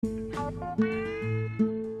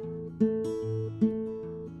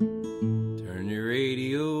Turn your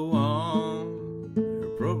radio on, her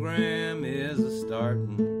program is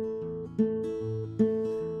a-startin'.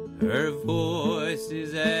 Her voice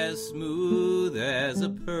is as smooth as a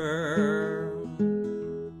pearl.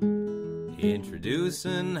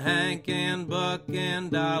 Introducing Hank and Buck and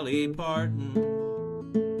Dolly Parton.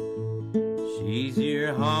 She's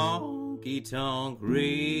your honky-tonk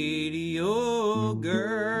radio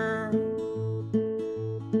girl.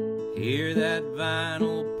 Hear that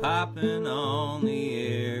vinyl popping on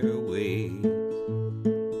the airwaves.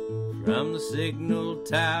 From the signal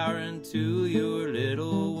tower into your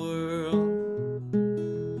little world.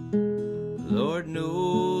 Lord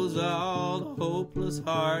knows all the hopeless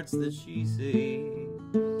hearts that she saves.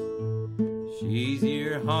 She's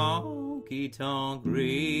your honky-tonk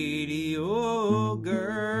radio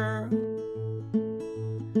girl.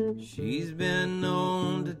 She's been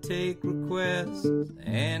known to take requests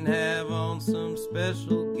and have on some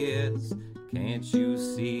special guests. Can't you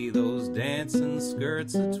see those dancing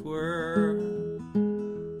skirts a-twirl?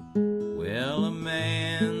 Well, a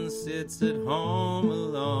man sits at home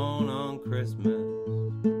alone on Christmas.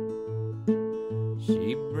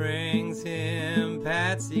 She brings him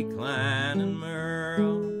Patsy Cline and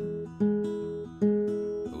Merle.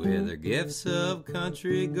 With her gifts of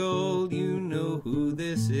country gold, you know who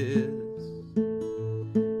this is.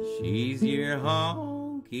 She's your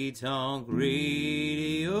honky-tonk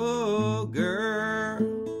radio girl.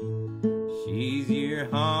 She's your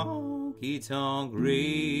honky-tonk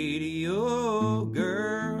radio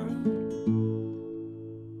girl.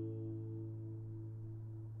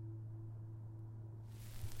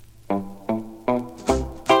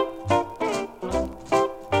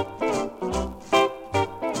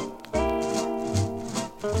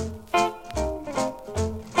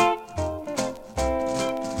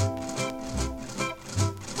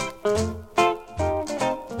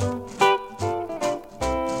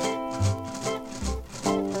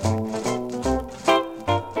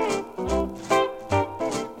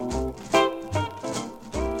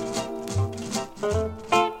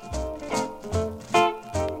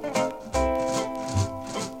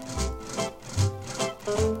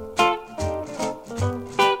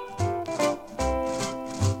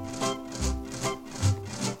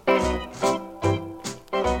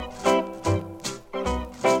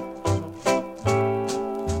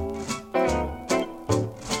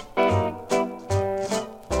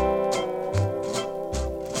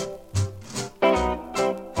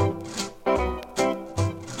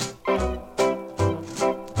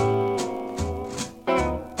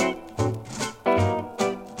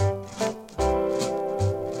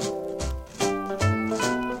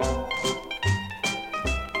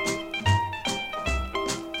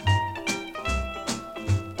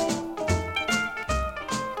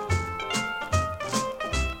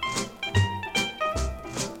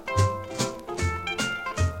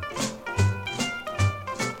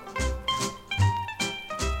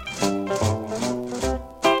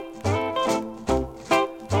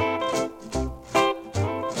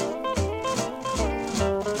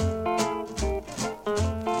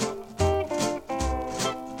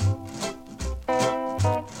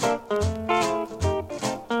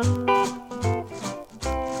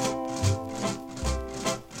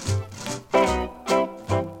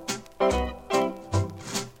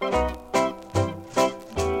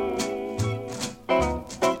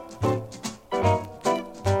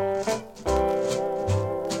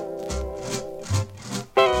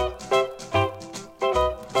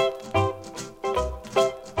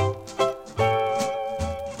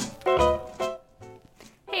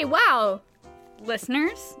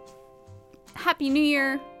 Listeners, Happy New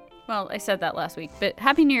Year. Well, I said that last week, but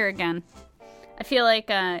Happy New Year again. I feel like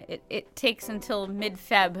it takes until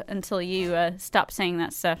mid-Feb until you stop saying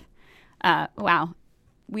that stuff. Wow.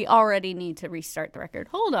 We already need to restart the record.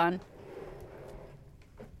 Hold on.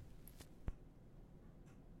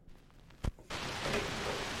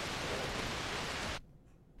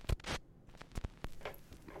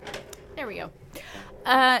 There we go.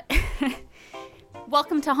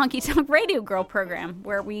 Welcome to Honky Tonk Radio Girl program,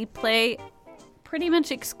 where we play pretty much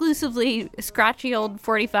exclusively scratchy old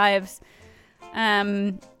 45s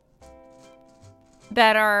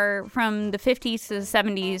that are from the 50s to the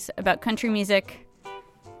 70s about country music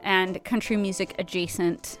and country music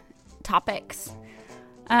adjacent topics.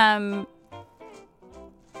 I,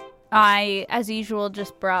 as usual,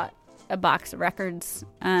 just brought a box of records,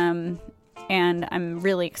 and I'm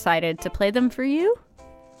really excited to play them for you.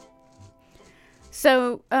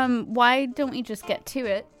 So, why don't we just get to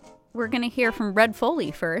it? We're going to hear from Red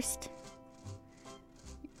Foley first.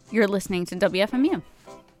 You're listening to WFMU.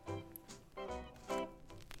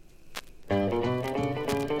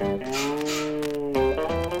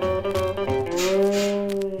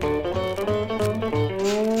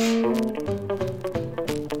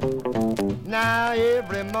 Now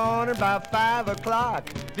every morning about 5 o'clock,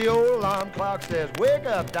 the old alarm clock says, wake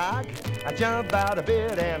up, Doc. I jump out of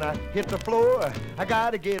bed and I hit the floor. I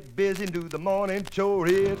gotta get busy and do the morning chore.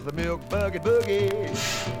 It's the Milk Bucket Boogie.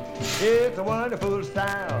 It's a wonderful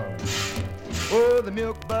sound. Oh, the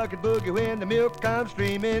Milk Bucket Boogie when the milk comes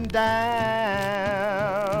streaming down.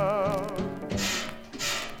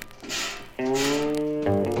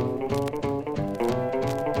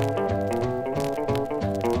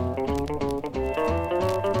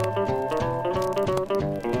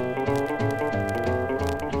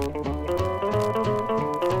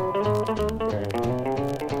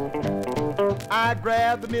 I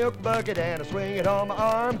grab the milk bucket and I swing it on my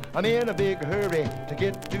arm. I'm in a big hurry to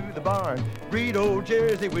get to the barn. Greet old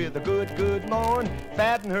Jersey with a good, good morn.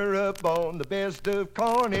 Fatten her up on the best of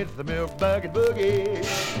corn. It's the Milk Bucket Boogie.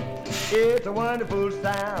 It's a wonderful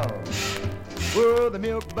sound. Oh, the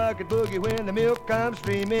Milk Bucket Boogie when the milk comes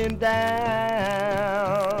streaming down.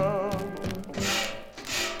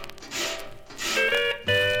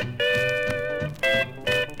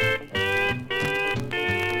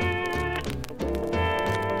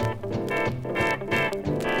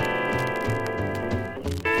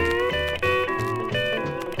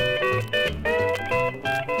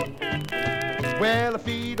 Well, I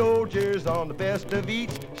feed old Jersey on the best of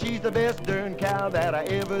eats. She's the best darn cow that I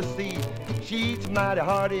ever see. She eats mighty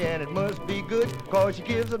hearty and it must be good, 'cause she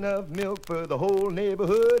gives enough milk for the whole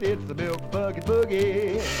neighborhood. It's the Milk Bucket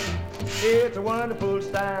Boogie. It's a wonderful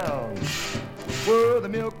sound. Whoa, the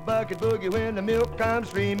Milk Bucket Boogie when the milk comes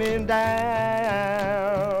streaming down.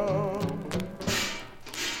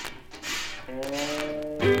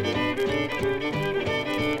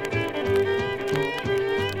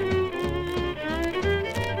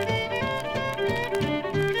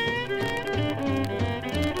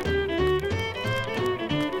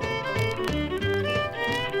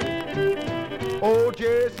 Old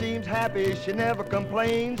Jersey seems happy, she never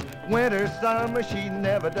complains. Winter, summer, she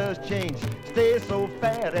never does change. Stays so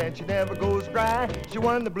fat and she never goes dry. She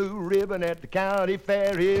won the blue ribbon at the county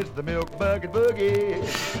fair. It's the Milk Bucket Boogie.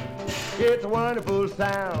 It's a wonderful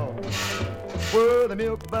sound. Whoa, the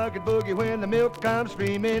Milk Bucket Boogie when the milk comes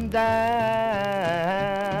streaming down.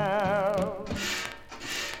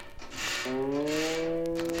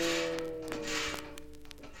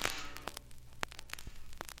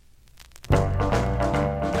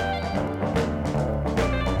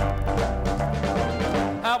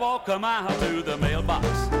 I walk a mile to the mailbox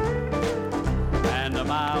and a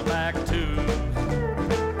mile back too.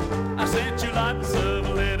 I sent you lots of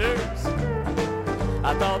letters,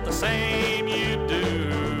 I thought the same you'd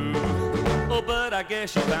do. Oh, but I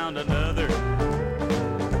guess you found another.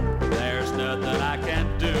 There's nothing I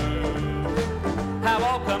can't do. I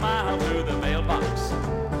walk a mile to the mailbox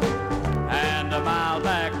and a mile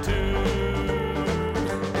back too.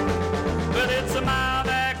 But it's a mile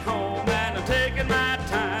back home and I'm taking my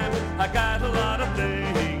time. I got a lot of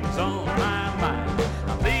things on my mind.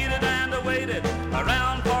 I pleaded and I waited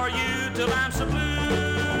around for you till I'm so blue.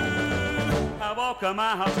 I walk a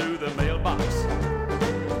mile to the mailbox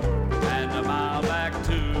and a mile back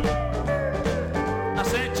too. I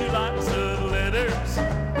sent you lots of letters,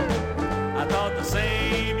 I thought the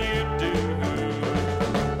same you'd do.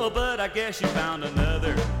 Oh, but I guess you found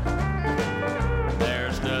another.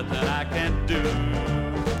 There's nothing I can't do.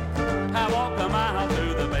 I walk a mile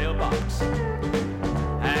to the mailbox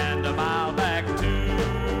and a mile back too.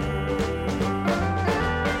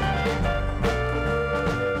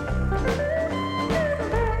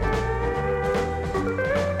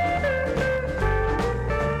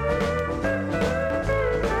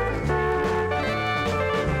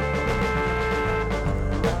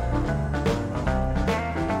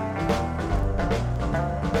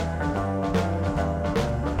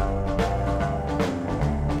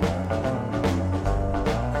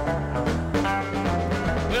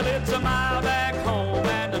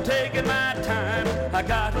 I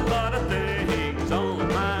got a lot of things on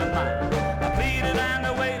my mind. I pleaded and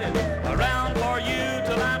I waited around for you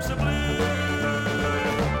till I'm so blue.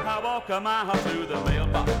 I walk a mile to the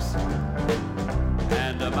mailbox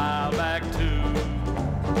and a mile back too.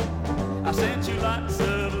 I sent you lots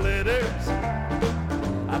of letters,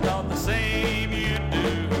 I thought the same you'd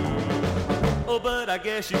do. Oh, but I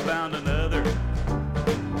guess you found another.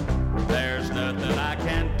 There's nothing I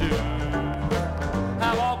can't do.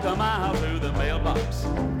 I walk a mile to the mailbox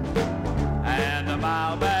and a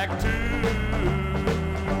mile back too.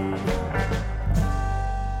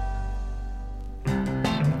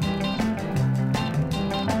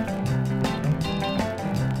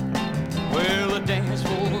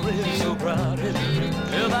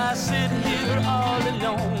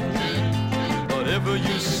 whenever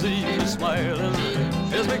you see me smiling,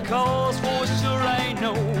 it's because for sure I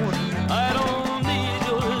know I don't need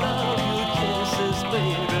your love, your kisses,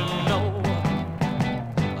 baby, no.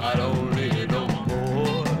 I don't need no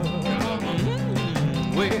more.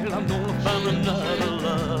 Well, I'm gonna find another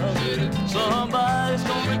love. Somebody's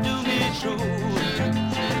gonna do me true,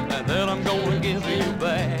 and then I'm gonna give you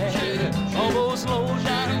back all those slow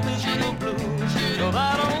down miserable blues. 'Cause I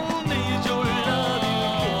don't need your love,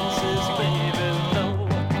 your kisses, baby, no.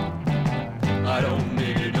 I don't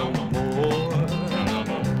need it no more.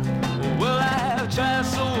 Well, I've tried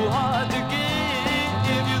so hard to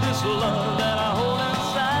give you this love that I hold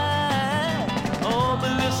inside. Oh,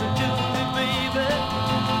 but listen to me, baby.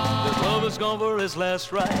 This love is gone for its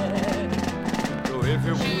last ride. So if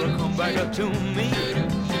you wanna come back to me,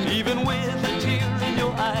 even with a tear in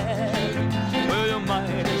your eye, well, you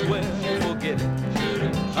might as well forget it.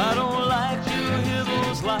 I don't like to hear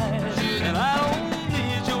those lies, and I don't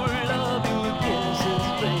need your love, your kisses,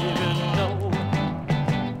 baby, no.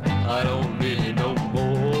 I don't need it no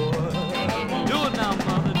more. Do it now,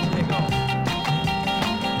 mother, take off.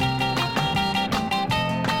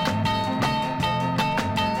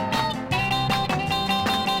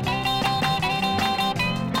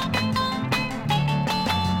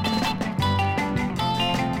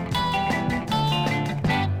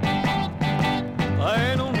 I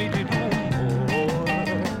don't need it no more.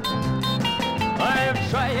 I have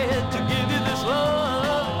tried to give you this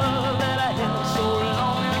love that I held so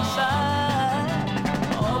long inside.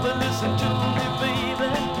 Oh, but listen to me,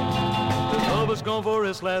 baby. The love is gone for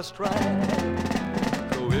its last ride.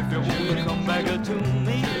 So if you wanna come back to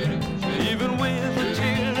me, even with a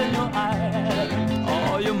tear in your eye,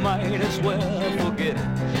 oh, you might as well forget it.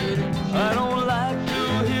 I don't like to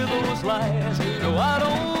hear those lies. No, I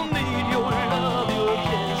don't need your love, your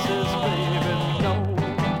kisses, baby, no.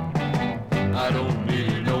 I don't need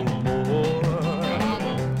it no more.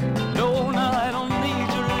 No, no, I don't need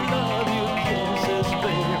your love, your kisses,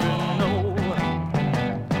 baby, no.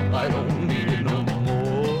 I don't need it no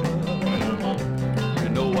more. You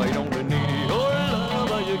know I don't need your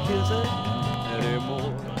love or your kisses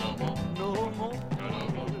anymore. No more. I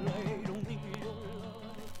don't need your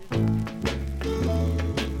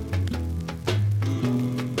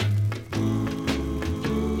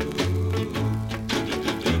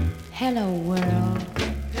Hello, world.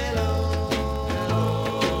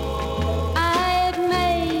 I've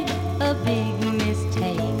made a big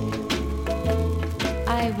mistake. I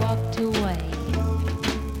walked away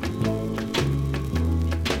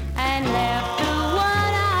and left the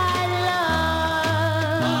one I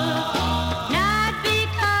love. Not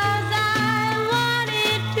because I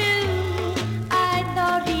wanted to. I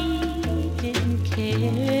thought he didn't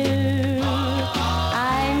care.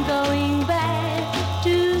 I'm going back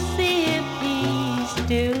to see if he's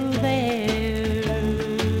still there.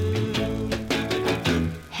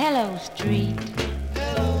 Hello, street.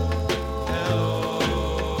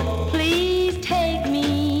 Please take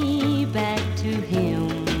me back to him.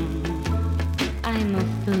 I'm a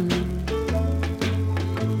fool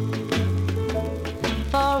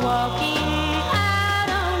for walking out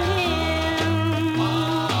on him.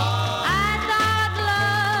 I thought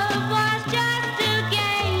love was just a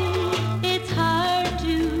game. It's hard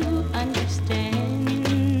to understand.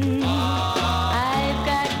 I've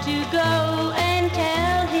got to go and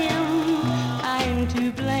tell him I'm to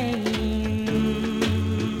blame.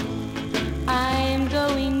 I'm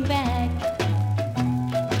going back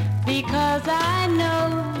because I know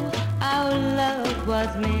our love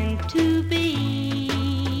was meant to be.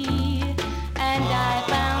 And I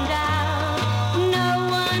found out no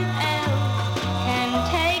one else can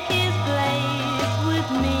take his place with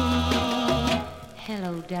me.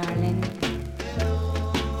 Hello, darling.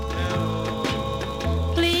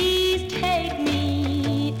 Please take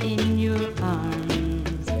me in your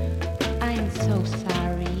arms. I'm so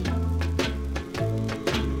sorry.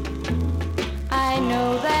 I know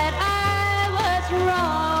that I was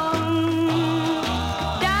wrong.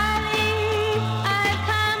 Darling, I've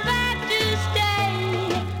come back to stay,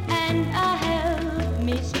 and I have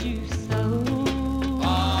missed you so.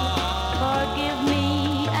 Forgive me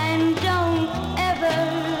and don't ever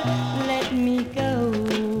let me go.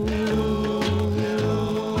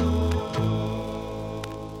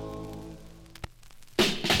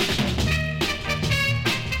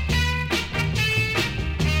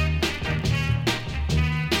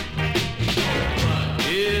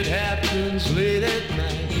 It happens late at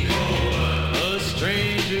night. A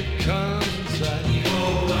stranger comes inside.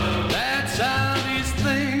 That's how these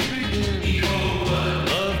things begin.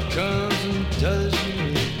 Love comes and does you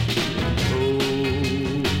in. Oh,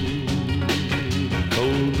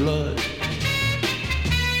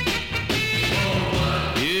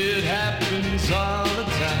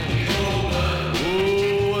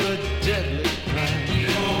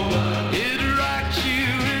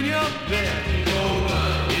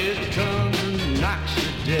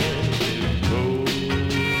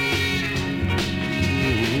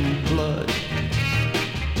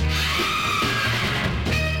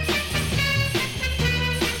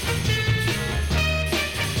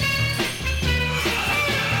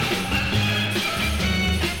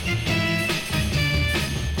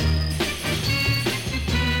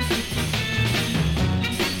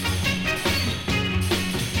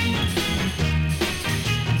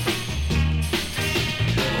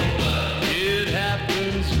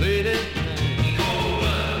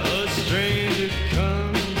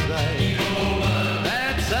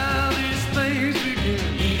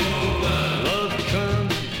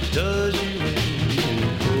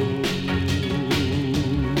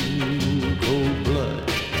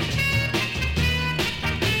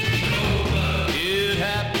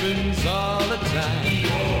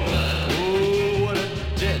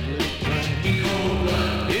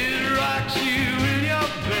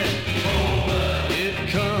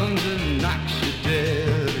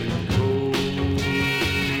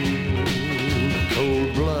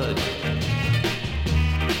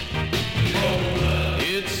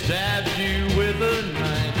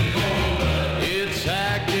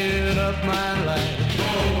 my life.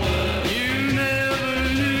 You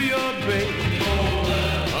never knew your baby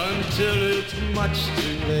until it's much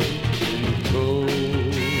too late. Cold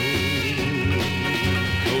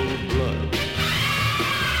blood.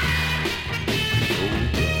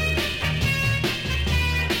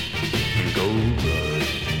 Cold blood.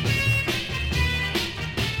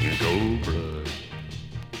 Cold blood.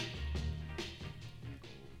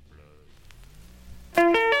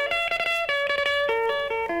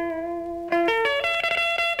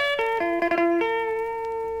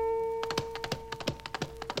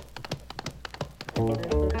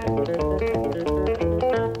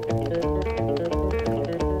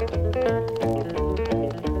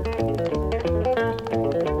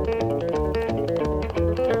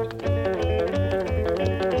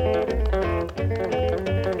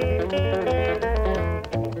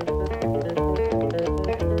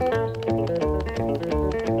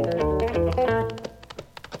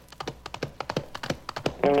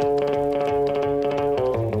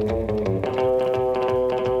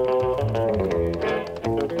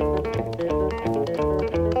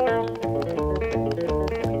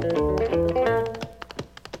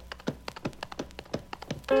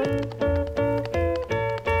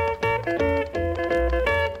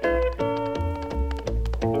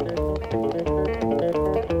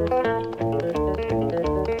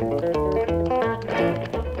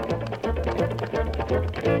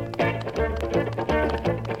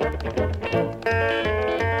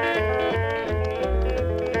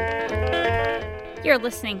 You're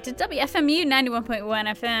listening to WFMU 91.1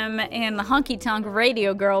 FM and the Honky Tonk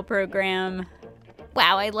Radio Girl program.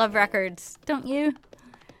 Wow, I love records, don't you?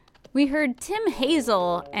 We heard Tim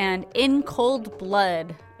Hazel and In Cold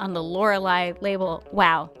Blood on the Lorelei label.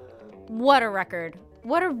 Wow, what a record.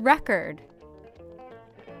 What a record.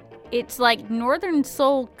 It's like Northern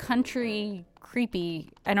Soul country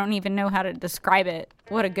creepy. I don't even know how to describe it.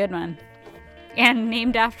 What a good one. And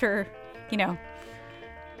named after, you know,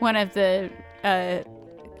 one of the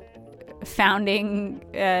founding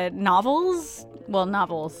novels. Well,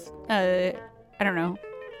 novels. I don't know.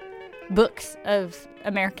 Books of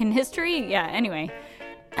American history. Yeah, anyway.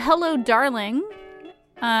 Hello, Darling.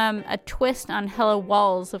 A twist on Hello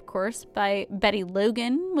Walls, of course, by Betty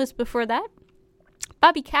Logan was before that.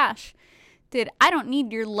 Bobby Cash did I Don't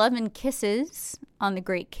Need Your Lovin' Kisses on the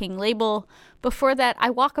Great King label. Before that,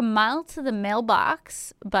 I Walk a Mile to the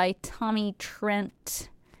Mailbox by Tommy Trent.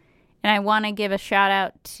 And I want to give a shout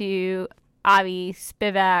out to Avi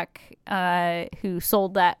Spivak, who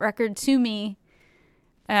sold that record to me,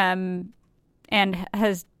 and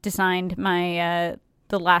has designed my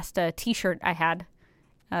the last T-shirt I had.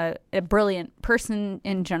 A brilliant person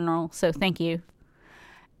in general, so thank you.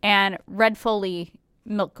 And Red Foley,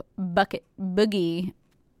 Milk Bucket Boogie.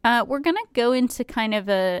 We're gonna go into kind of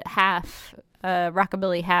a half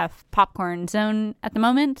rockabilly, half popcorn zone at the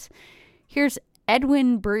moment. Here's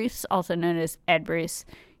Edwin Bruce, also known as Ed Bruce,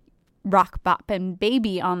 Rock Bop and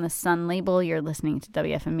Baby on the Sun label. You're listening to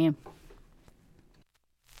WFMU.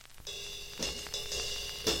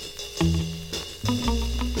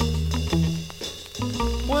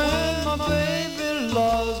 When my baby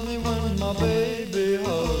loves me, when my baby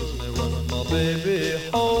hugs me, when my baby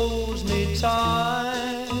holds me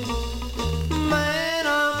tight, man,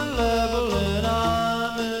 I'm level and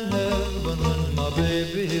I'm in heaven when my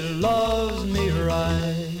baby loves me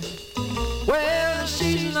right. Well,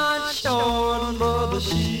 she's not short, and brother,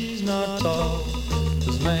 she's not tall,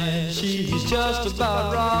 'cause man, she's just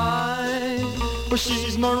about right. Well,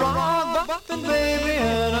 she's my rock-bopping baby,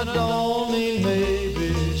 and I don't mean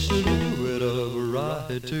maybe she'll do it up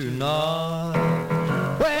right tonight.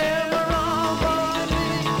 Well, my rock-bopping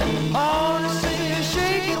baby, I wanna see her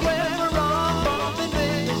shake it when my rock-bopping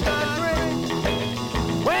baby's got great.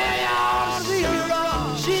 Well, you ought to see her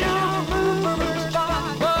rock, she don't move from her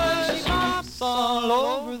spot, but she bops all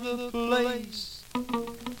over the place.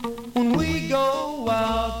 When we go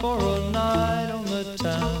out for a night on the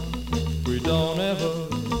town, we don't ever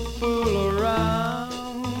fool around.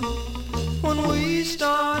 When we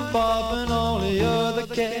start bopping, all the other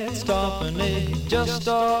cats stop and they just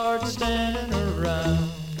start standing around.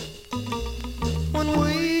 When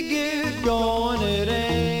we get going, it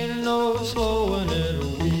ain't no slowing it,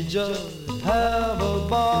 we just have a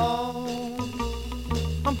ball.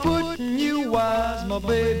 I'm putting you wise, my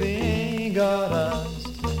baby ain't got eyes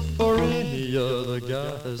for any other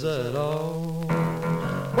guys at all.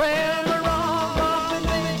 Well, the rock-bopping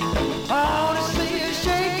baby, I wanna see her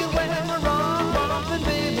shake it when the rock-bopping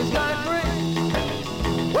baby's got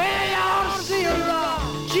great. Well, you ought to see her rock,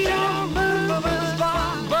 she don't move from her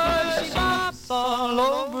spot, but she bops all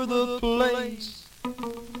over the place.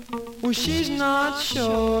 Well, she's not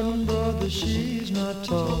short, and brother, she's not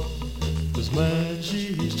tall. This man,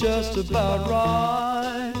 she's just about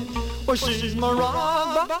right. Well, she's my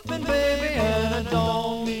rock-bopping baby, and I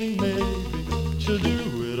don't mean maybe she'll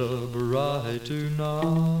do it up right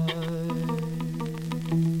tonight.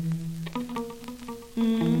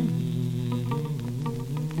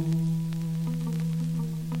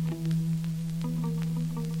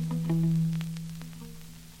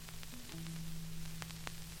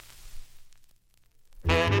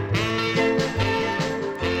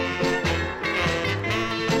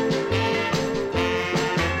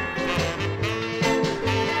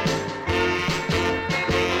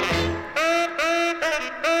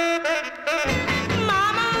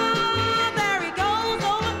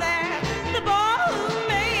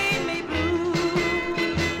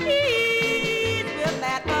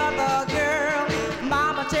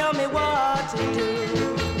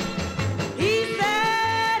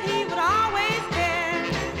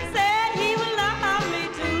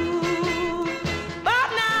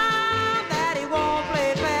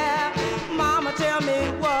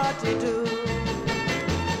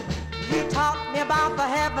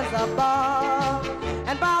 Above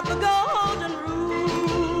and about the golden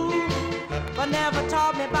rule, but never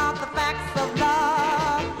taught me about the facts of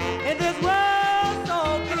love in this world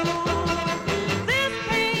so cruel. This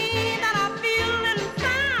pain that I feel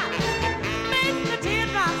inside makes the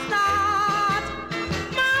teardrops start.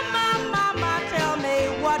 Mama, mama, tell me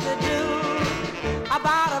what to do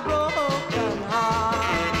about a broken heart.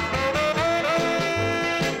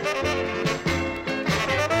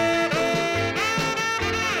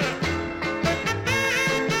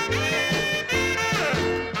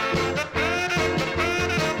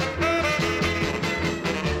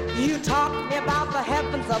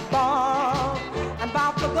 Above and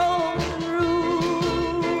about the golden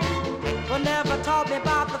rule, but never taught me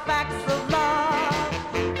about the facts of love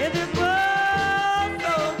in this world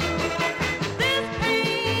so cruel. This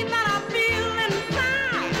pain that I feel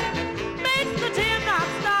inside makes the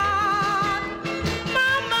teardrops start.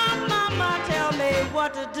 Mama, mama, tell me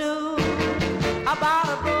what to do about a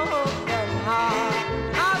broken heart.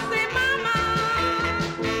 I say, mama,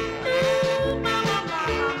 ooh, mama,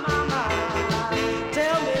 mama, mama,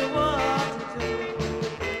 tell me what to do.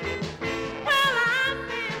 Well, I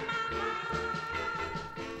say,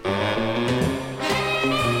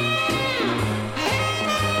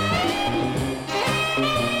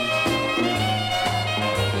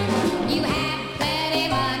 You had plenty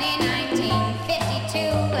money, 1952.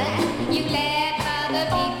 You let other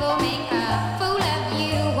people make a fool of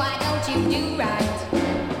you. Why don't you do right,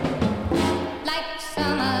 like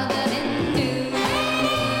some other men do?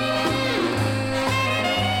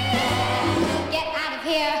 Get out of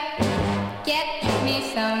here, get me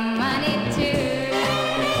some money too.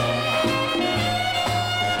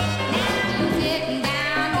 Now you're sitting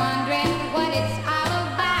down wondering what it's all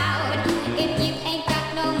about. If you ain't got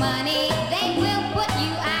no money, they will put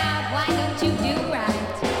you out. Why don't you do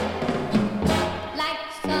right, like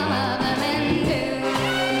some other men do?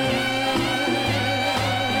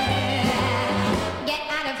 Get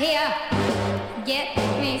out of here, get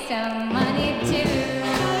me some money too.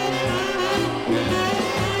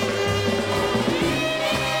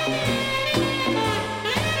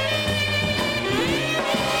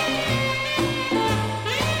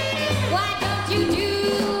 Why don't you do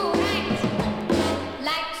right,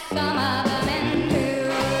 like some other men do?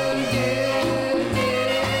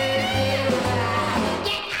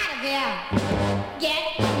 Get out of here, get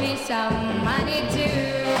me some money too.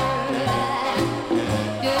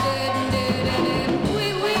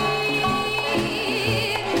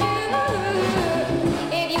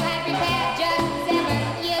 If you had prepared just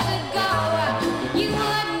 7 years ago, you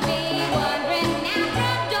wouldn't be wandering now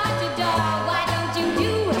from door to door. Why don't you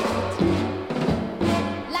do it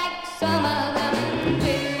like some of them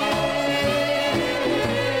do?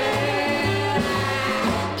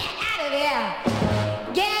 Get out of here,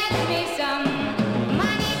 get me some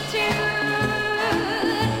money too.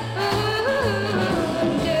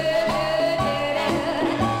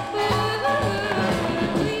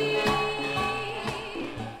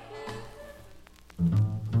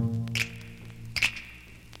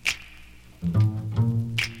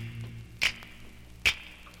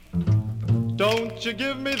 Don't you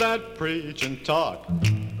give me that preaching talk.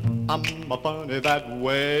 I'm a funny that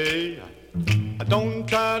way. Don't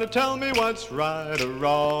try to tell me what's right or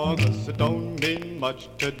wrong, 'cause it don't mean much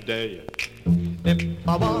today. If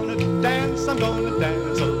I wanna dance, I'm gonna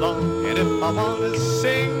dance along. And if I wanna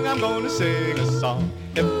sing, I'm gonna sing a song.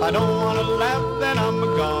 If I don't wanna laugh, then I'm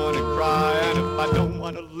gonna cry. And if I don't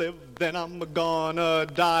wanna live, then I'm gonna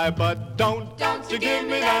die. But don't you give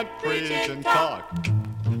me that preaching talk.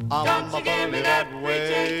 I'm a funny that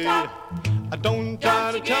way. Don't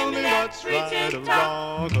try to tell me what's right or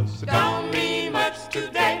wrong, 'cause it don't mean much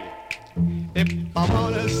today. If I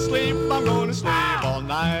wanna sleep, I'm gonna sleep all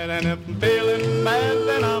night. And if I'm feeling mad,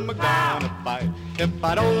 then I'm gonna fight. If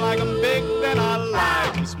I don't like 'em big, then I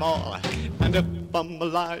like 'em small. And if I'm a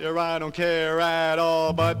liar, I don't care at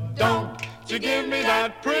all. But don't you give me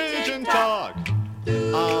that preaching talk.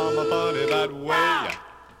 I'm a funny that way.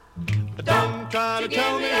 Don't try to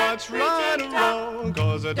tell me what's right or wrong,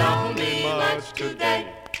 'cause it don't mean much today.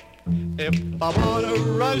 If I wanna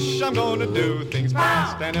rush, I'm gonna do things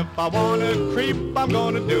fast. And if I wanna creep, I'm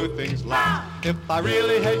gonna do things last. If I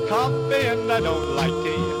really hate coffee and I don't like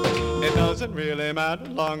tea, it doesn't really matter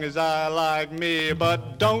long as I like me.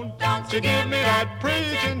 But don't you give me that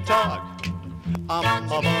preaching talk. I'm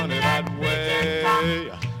a funny that way.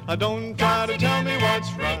 Don't try to tell me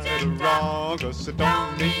what's right or wrong, 'cause it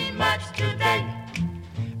don't mean much today.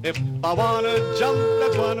 If I wanna jump,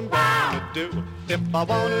 that's what I'm gonna do. If I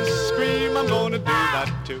wanna scream, I'm gonna do that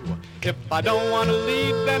too. If I don't wanna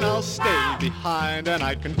lead, then I'll stay behind. And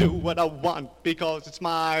I can do what I want because it's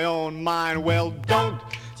my own mind. Well, don't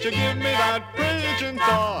you give me that preaching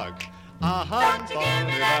talk. I'm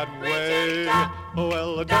funny that way.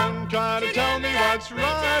 Well, don't try to tell me what's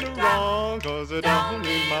right or wrong, 'cause it don't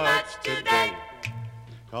mean much today.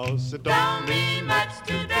 'Cause it don't mean much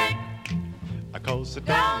today. 'Cause it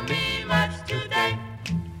don't mean much today.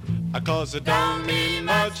 'Cause it don't mean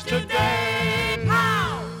much today.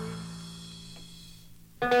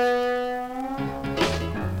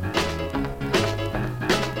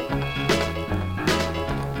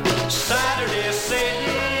 Saturday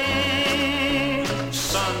Satan,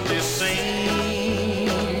 Sunday saint,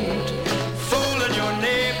 fooling your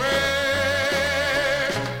neighbor,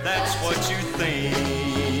 that's what you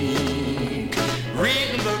think.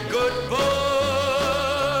 Reading the good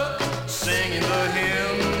book, singing the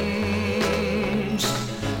hymns.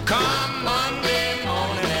 Come Monday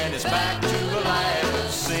morning and it's back to a life of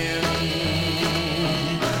sin.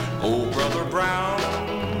 Oh, Brother Brown,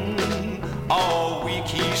 all week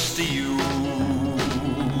he steals,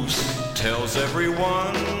 tells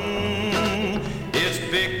everyone it's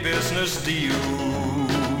big business deals.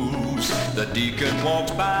 The deacon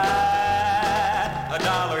walks by,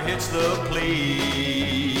 $1 hits the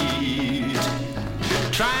plate,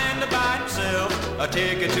 trying to buy himself a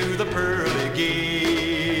ticket to the pearly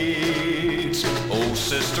gates. Oh,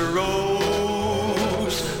 Sister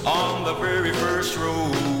Rose on the very first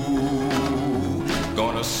row,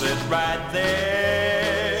 gonna sit right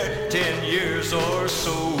there 10 years or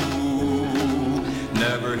so.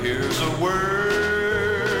 Never hears a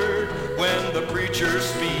word when the preacher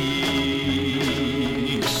speaks.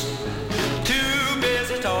 Too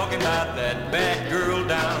busy talking about that bad girl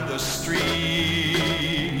down the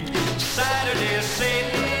street. Saturday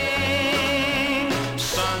Satan,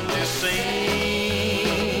 Sunday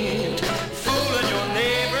saint, fooling your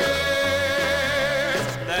neighbor,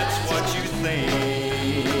 that's what you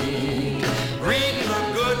think. Reading the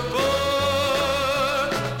good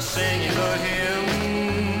book, singing the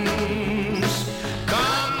hymns.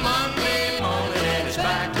 Come Monday morning and it's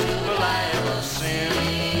back to a life of sin.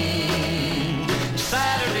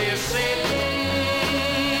 Saturday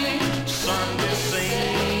Satan, Sunday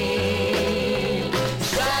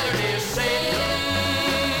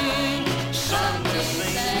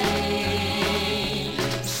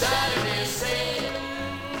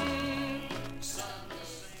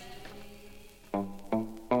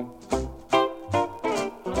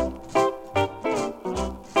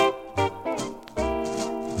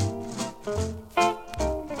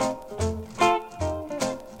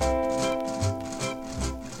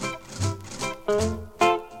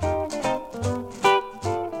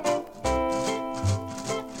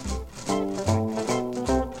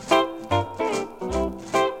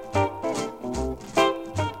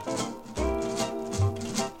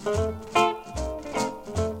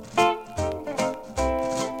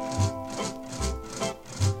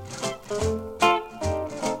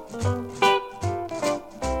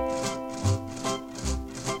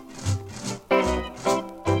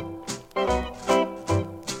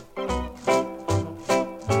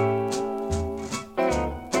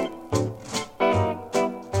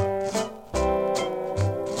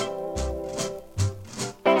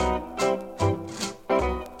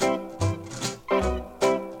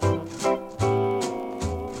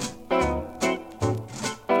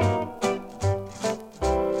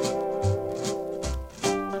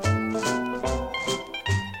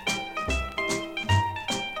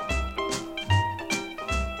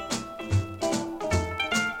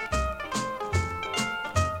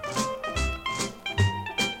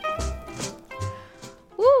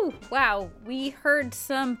Wow, we heard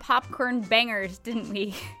some popcorn bangers, didn't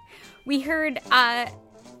we? We heard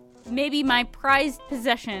maybe my prized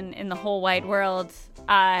possession in the whole wide world,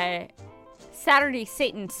 Saturday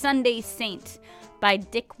Satan, Sunday Saint by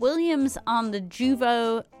Dick Williams on the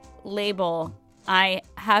Juvo label. I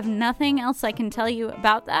have nothing else I can tell you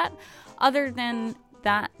about that other than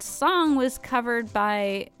that song was covered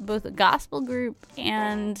by both a gospel group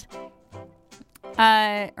and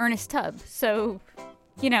Ernest Tubb. So,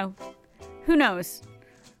 you know, who knows?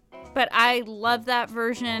 But I love that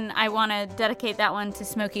version. I want to dedicate that one to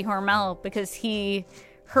Smokey Hormel because he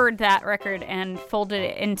heard that record and folded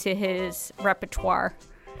it into his repertoire.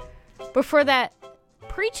 Before that,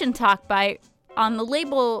 Preach and Talk by, on the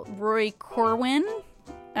label, Roy Corwin.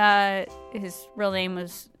 His real name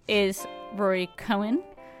is Roy Cohen.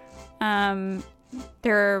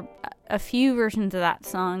 There are a few versions of that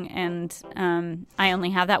song, and I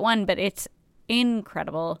only have that one, but it's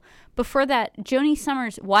incredible. Before that, Joni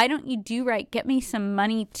Summers, Why Don't You Do Right, Get Me Some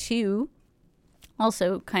Money Too.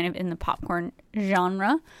 Also kind of in the popcorn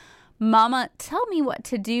genre. Mama, Tell Me What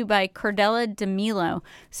to Do by Cordella DeMilo.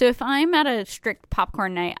 So if I'm at a strict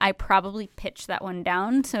popcorn night, I probably pitch that one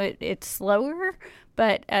down so it's slower,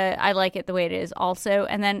 but I like it the way it is also.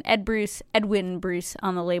 And then Edwin Bruce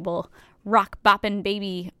on the label, Rock Boppin'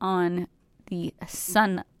 Baby on the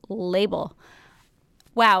Sun label.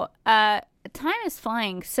 Wow, time is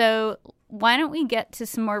flying, so why don't we get to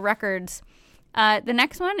some more records? The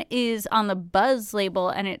next one is on the Buzz label,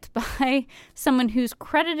 and it's by someone who's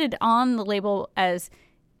credited on the label as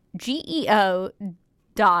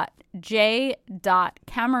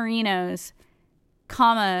GEO.J.Camarinos,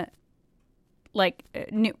 comma, like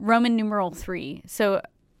Roman numeral 3. So,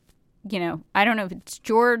 you know, I don't know if it's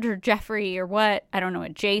George or Jeffrey or what. I don't know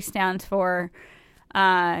what J stands for.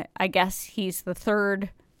 I guess he's the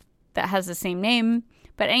third that has the same name.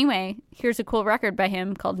 But anyway, here's a cool record by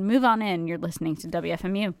him called Move On In. You're listening to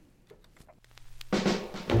WFMU.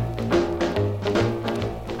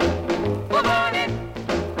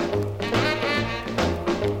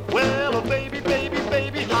 Well, baby, baby,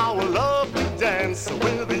 baby, how I love to dance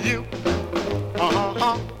with you.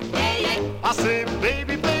 I say,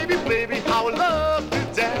 baby, baby, baby, how I love to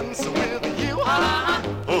dance with you.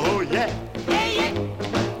 Oh, yeah.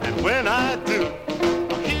 And when I do,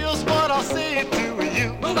 here's what I'll say to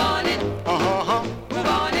you. Move on in. Move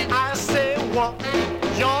on in. I say one,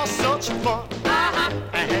 you're such fun.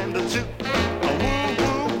 And two,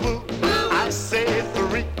 woo, woo, woo. I say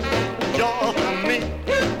three, you're for me.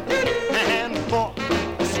 And four,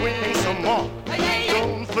 swing some more.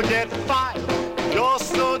 Don't forget five, you're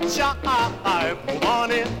so jive. Move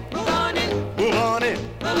on in. Move on in. Move on in.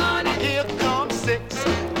 Move on in. Here comes six,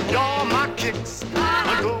 you're my kicks.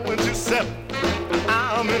 I'm going to seven,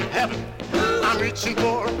 I'm in heaven. I'm reaching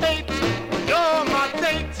for eight, you're my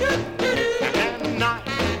date. And nine,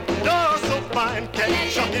 you're so fine.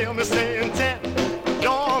 Can't you hear me saying 10?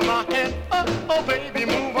 You're my hand. Oh, oh, baby,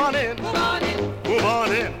 move on in. Move on in. Move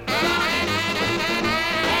on in.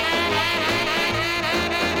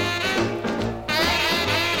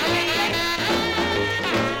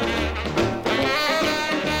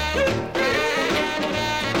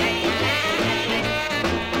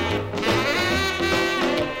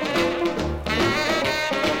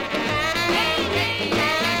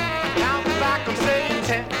 Count back and say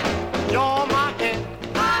 10. You're my hand.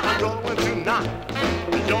 I'm going to 9.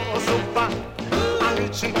 You're so fine. I'm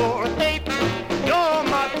reaching for 8. You're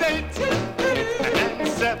my date. And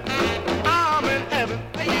 7. I'm in heaven.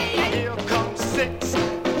 Here comes 6.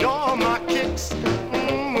 You're my kicks.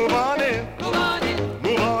 Move on in. Move on in.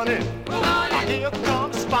 Move on in. Move on in. Here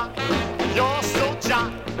comes 5. You're so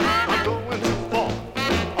jive. I'm going to 4.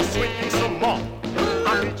 I'll swing some more.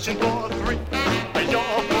 I'm reaching for 3.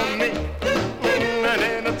 You're for me. And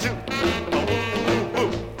then a 2. Woo, woo, woo.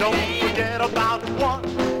 Don't forget about 1.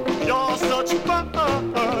 You're such fun.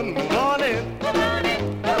 Move on in. Move on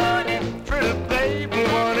in. Move on in. Pretty babe,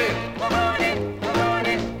 move on in. Move on in. Move on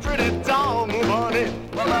in. Pretty doll, move on in.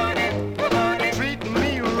 Move on in. Move on in. Treat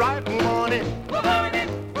me right, move on in. Move on in.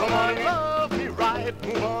 Come on and love me right,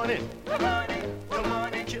 move on in. Move on in. Come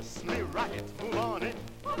on and kiss me right, move on in.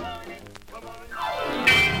 Move on in. Come on.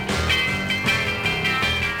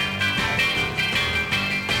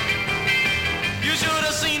 You should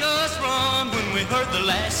have seen us run when we heard the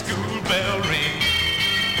last school bell ring.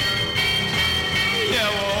 Yeah,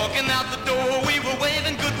 walking out the door, we were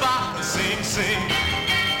waving goodbye and sing, sing.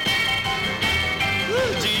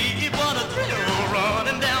 Ooh, gee, what a thrill,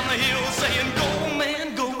 running down the hill, saying, go,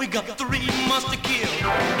 man, go, we got 3 months to kill.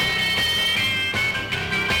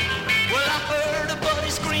 Well, I heard a buddy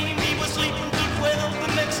scream, he was sleeping till 12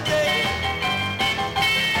 the next day.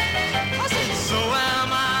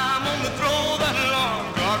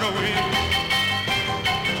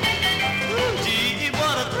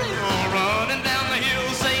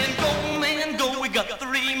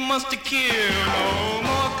 months to kill. No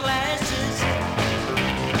more glasses.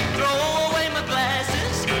 Throw away my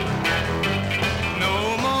glasses. No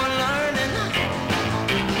more learning.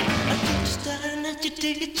 I keep staring at you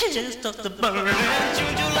till your chest starts to burn.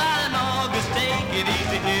 June, July, and August, take it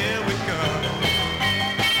easy, here we come.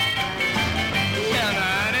 Yeah,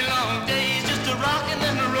 90 long days just a rocking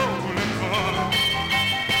and a rolling fun.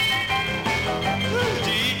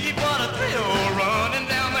 Gee, what a thrill running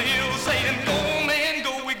down the hill saying, go man,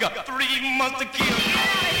 go, we got 3 months to kill. Get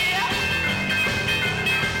out of here!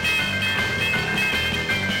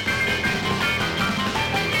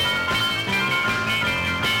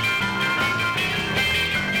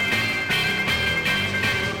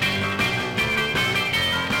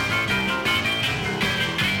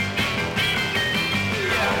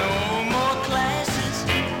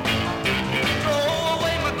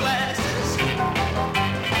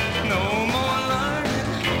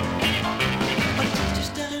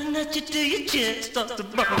 Till your chest starts to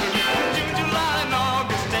burn. June, July, and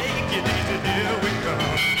August, take it easy, here we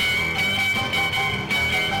come.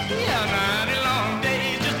 Yeah, 90 long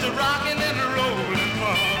days, just a rocking and a rolling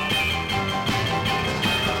fun.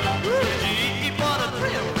 Gee, what a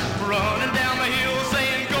thrill, running down the hill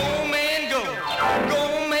saying, go man, go, go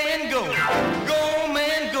man, go, go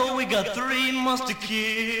man, go. We got 3 months to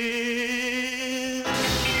kill.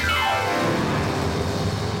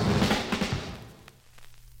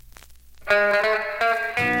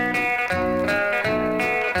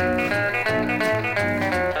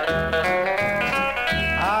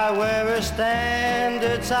 I wear a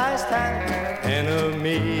standard size tie and a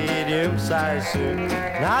medium size suit.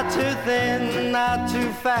 Not too thin, not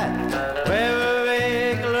too fat. Wear a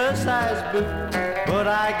regular size boot. But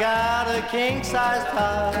I got a king size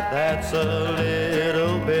tie that's a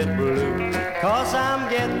little bit blue. 'Cause I'm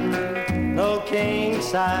getting no king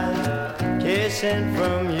size kissing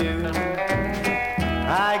from you.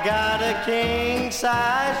 I got a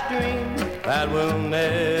king-size dream that will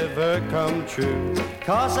never come true.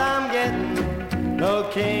 'Cause I'm getting no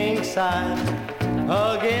king-size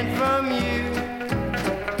hugging from you.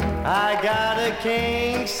 I got a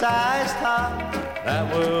king-size top that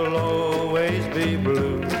will always be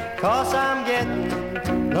blue. 'Cause I'm getting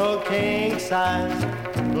no king-size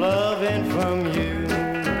loving from you.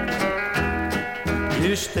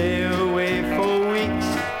 You stay away for weeks,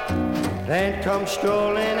 then come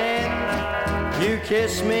strolling in. You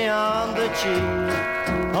kiss me on the cheek,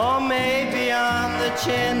 or maybe on the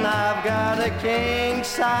chin. I've got a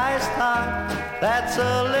king-size top that's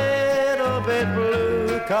a little bit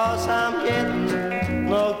blue. 'Cause I'm getting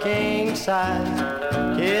no king-size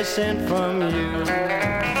kissing from you.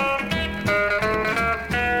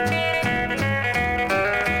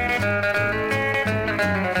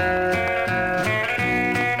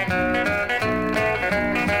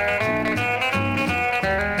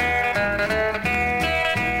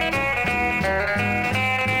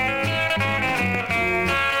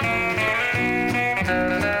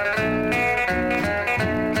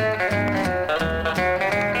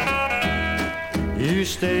 You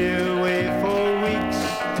stay away for weeks,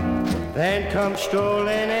 then come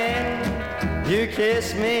strolling in. You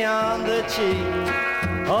kiss me on the cheek,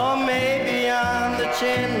 or maybe on the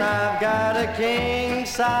chin. I've got a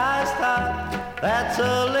king-size top that's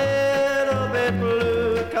a little bit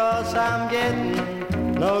blue. 'Cause I'm getting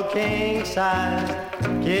no king-size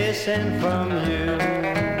kissing from you.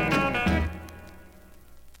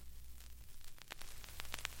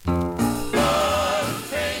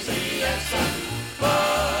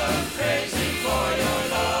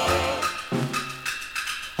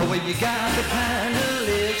 You got the kind of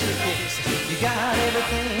lips to kiss. You got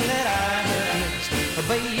everything that I have missed.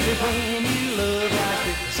 Baby, when you love like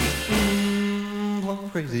this, plumb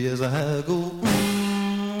crazy as I go.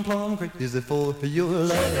 Plumb crazy for your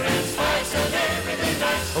love. Sugar and spice and everything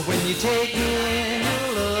nice. When you take me in your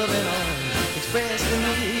loving arms, express to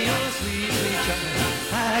me your sweet, sweet charm,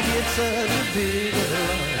 I get such a big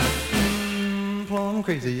alarm. Plumb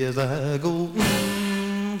crazy as I go.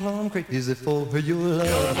 Plumb crazy for your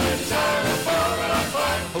love.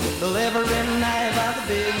 Well, every night by the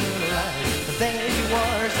big moonlight, there you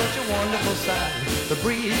are, such a wonderful sight. The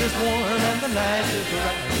breeze is warm and the night is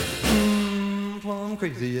bright. Plumb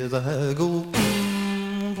crazy as I go.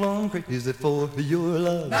 Plumb crazy for your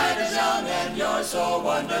love. Night is young and you're so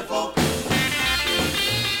wonderful.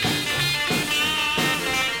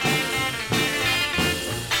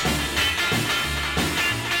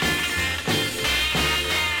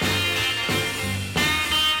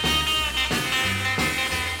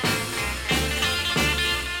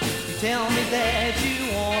 Tell me that you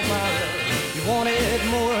want my love. You want it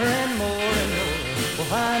more and more and more. Well,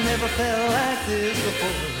 I never felt like this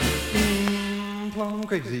before. Plumb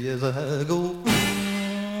crazy as I go.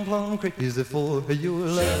 Plumb crazy for your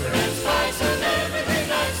love. Sugar and spice and everything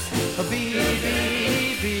nice. A beady,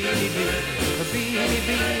 beady, beady, beady. A beady,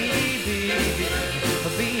 beady, beady, beady. A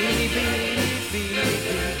beady, beady, beady,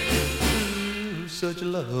 beady. Ooh, such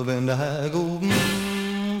love and I go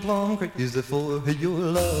plumb crazy for your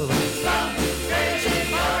love. Plum crazy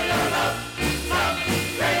for your love. Plum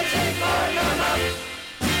crazy for your love.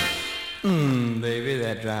 Baby,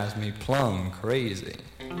 that drives me plumb crazy.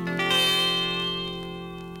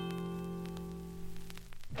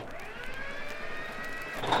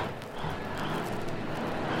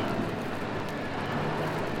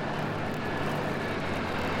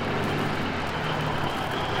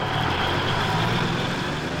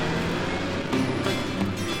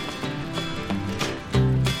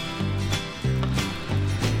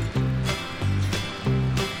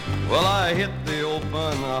 Well, I hit the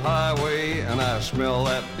open highway and I smell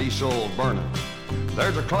that diesel burning.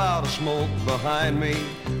 There's a cloud of smoke behind me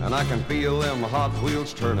and I can feel them hot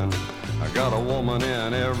wheels turning. I got a woman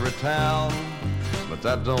in every town, but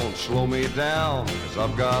that don't slow me down, 'cause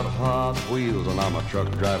I've got hot wheels and I'm a truck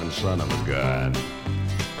driving son of a gun.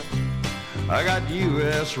 I got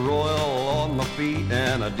U.S. Royal on my feet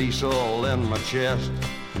and a diesel in my chest.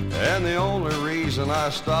 And the only reason I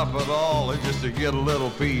stop at all is just to get a little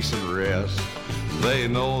peace and rest. They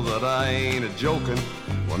know that I ain't a-joking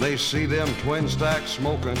when they see them twin stacks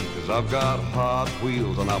smoking, 'cause I've got hot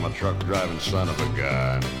wheels and I'm a truck driving son of a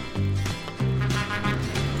gun.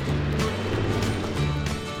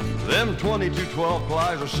 Them 2212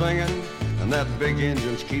 plies are singing and that big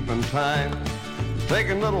engine's keeping time.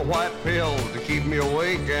 Taking little white pills to keep me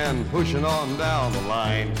awake and pushing on down the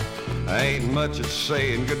line. I ain't much at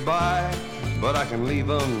saying goodbye, but I can leave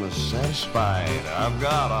them satisfied. I've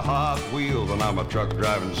got a hot wheels and I'm a truck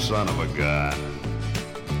driving son of a gun.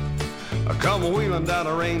 I come wheeling down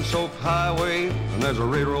a rain-soaked highway and there's a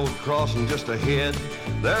railroad crossing just ahead.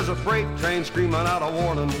 There's a freight train screaming out a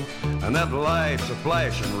warning and that light's a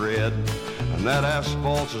flashing red. And that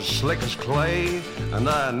asphalt's as slick as clay and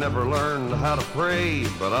I never learned how to pray,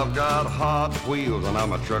 but I've got hot wheels and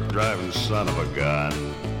I'm a truck driving son of a gun.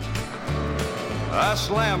 I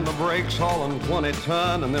slammed the brakes hauling 20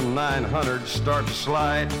 ton and them 900s start to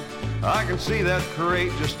slide. I can see that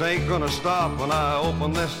crate just ain't gonna stop when I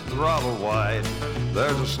open this throttle wide.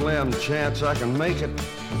 There's a slim chance I can make it,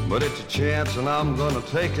 but it's a chance and I'm gonna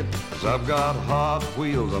take it, 'cause I've got hot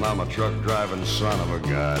wheels and I'm a truck driving son of a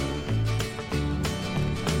gun.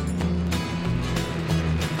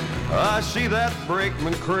 I see that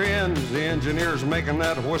brakeman cringe, the engineer's making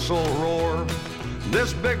that whistle roar.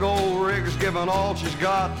 This big old rig's giving all she's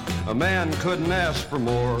got, a man couldn't ask for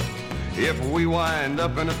more. If we wind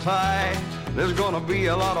up in a tie, there's gonna be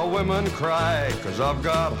a lot of women cry, 'cause I've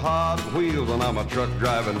got hot wheels and I'm a truck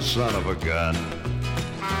driving son of a gun.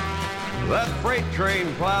 That freight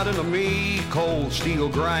train plowed into me, cold steel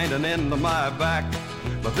grinding into my back,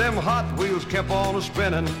 but them hot wheels kept on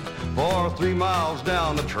spinning for 3 miles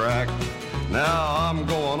down the track. Now I'm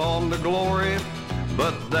going on to glory,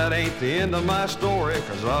 but that ain't the end of my story,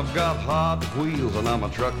 'cause I've got hot wheels and I'm a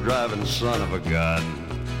truck driving son of a gun.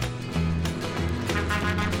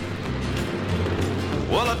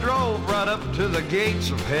 Well, I drove right up to the gates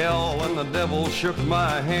of hell and the devil shook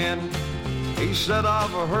my hand. He said,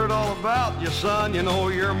 I've heard all about you, son, you know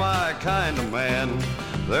you're my kind of man.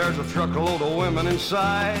 There's a truckload of women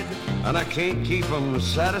inside and I can't keep them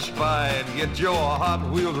satisfied. Get your hot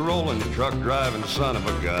wheels rolling, you truck driving son of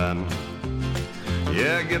a gun.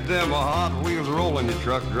 Yeah, get them hot wheels rolling, you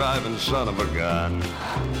truck driving son of a gun.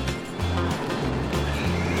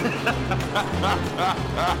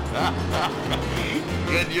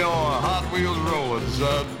 Get your hot wheels rolling,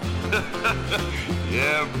 son.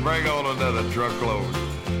 Yeah, bring on another truckload.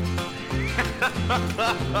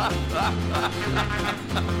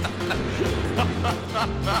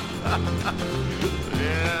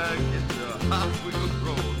 Yeah, get your hot wheels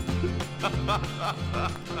rolling.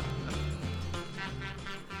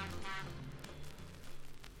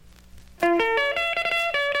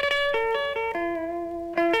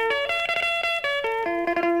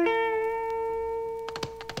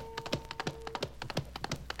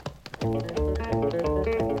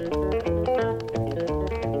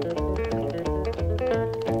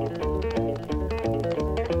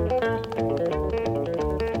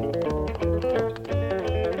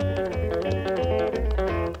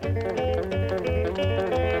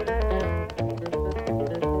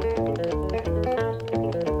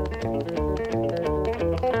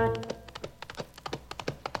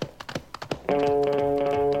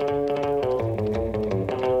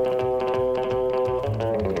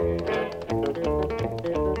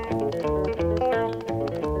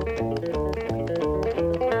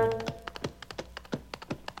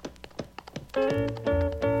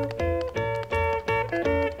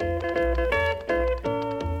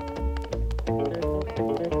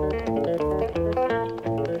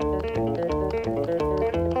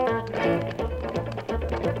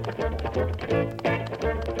 Hey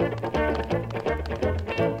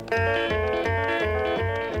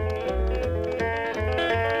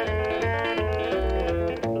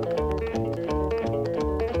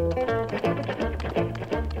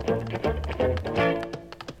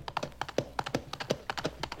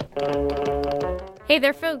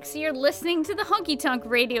there, folks. You're listening to the Honky Tonk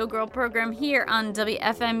Radio Girl program here on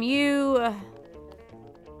WFMU.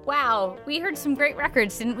 Wow, we heard some great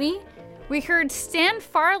records, didn't we? We heard Stan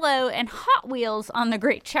Farlow and Hot Wheels on the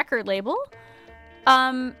Great Checker label.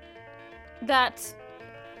 That,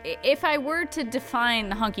 if I were to define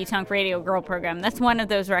the Honky Tonk Radio Girl program, that's one of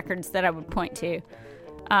those records that I would point to.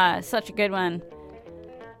 Such a good one.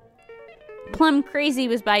 Plum Crazy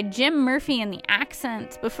was by Jim Murphy and the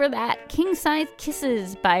Accents. Before that, King Size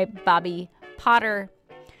Kisses by Bobby Potter.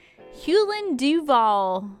 Hewlin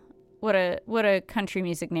Duvall. What a country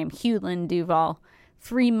music name. Hewlin Duvall.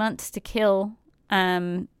 3 Months to Kill.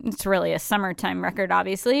 It's really a summertime record,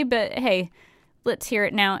 obviously, but hey, let's hear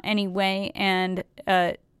it now anyway. And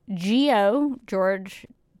Geo, George,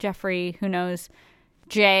 Jeffrey, who knows,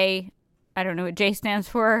 J, I don't know what J stands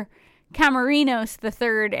for, Camarinos the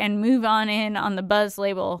Third, and Move On In on the Buzz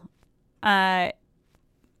label.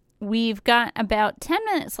 We've got about 10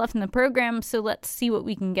 minutes left in the program, so let's see what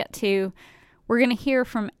we can get to. We're going to hear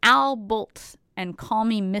from Al Bolt and Call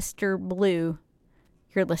Me Mr. Blue.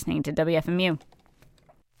 You're listening to WFMU.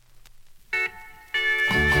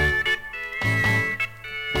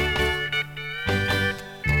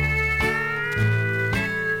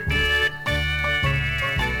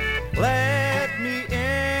 Let me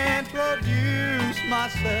introduce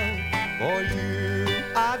myself, for you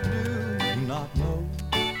I do not know.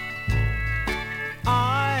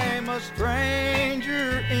 I'm a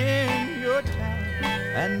stranger in your town,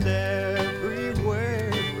 and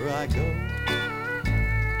everywhere I go,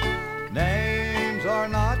 names are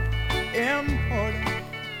not important,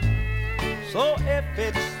 so if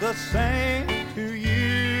it's the same to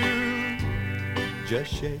you,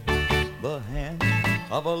 just shake the hand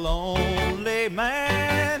of a lonely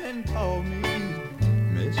man and call me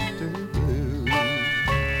Mr. Blue.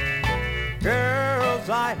 Girls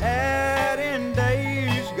I had in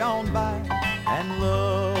days gone by, and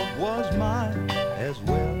love was mine as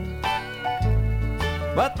well,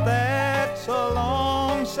 but that's a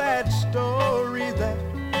long sad story that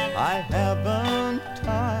I haven't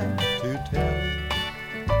time to tell.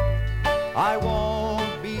 I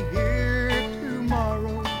won't be here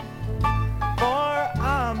tomorrow, for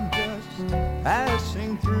I'm just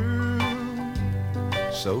passing through.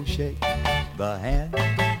 So shake the hand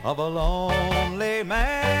of a lonely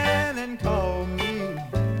man and call me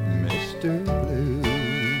Mr. Blue.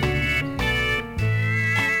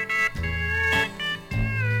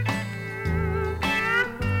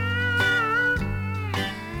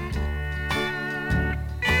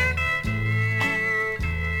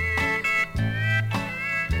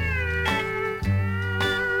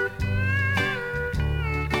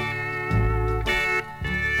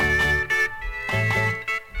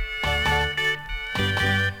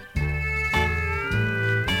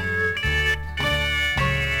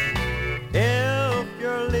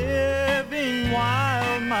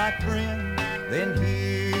 Then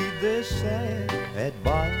heed this sad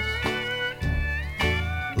advice.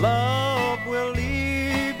 Love will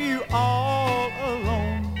leave you all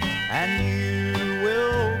alone, and you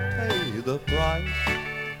will pay the price.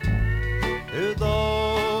 To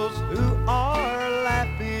those who are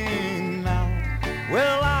laughing now,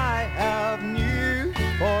 well, I have news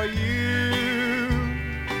for you.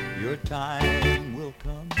 Your time will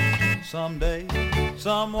come someday.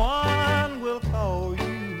 Someone will call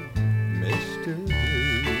you Mr. Blue.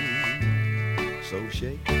 So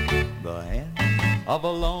shake the hand of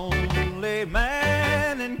a lonely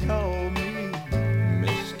man and call me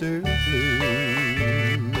Mr. Blue.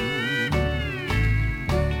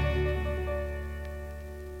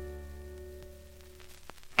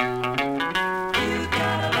 You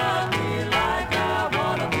gotta love me like I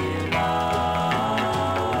wanna be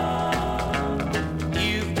loved.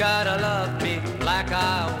 You've gotta love me like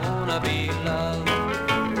I wanna be loved.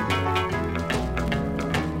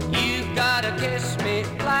 Gotta kiss me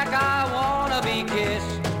like I wanna be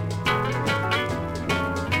kissed.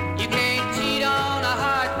 You can't cheat on a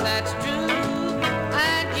heart that's true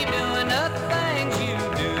and keep doing the things you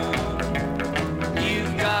do.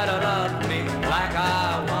 You've gotta love me like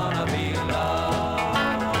I wanna be loved.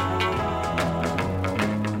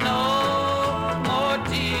 No more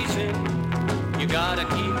teasing, you gotta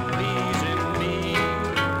keep pleasing me.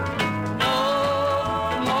 No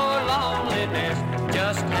more loneliness,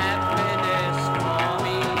 just happiness.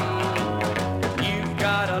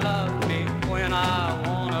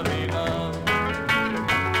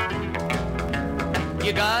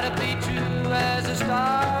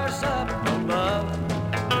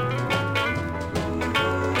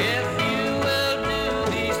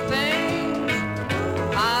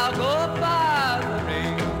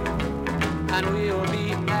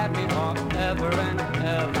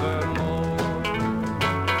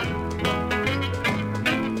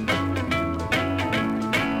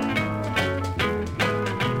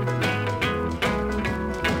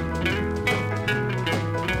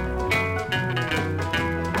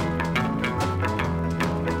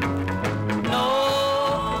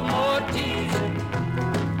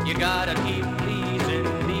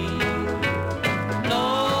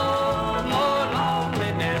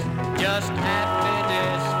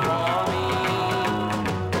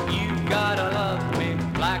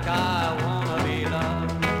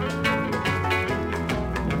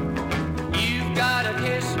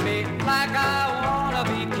 like I wanna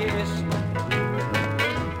be kissed.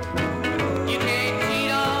 You can't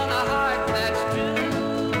cheat on a heart that's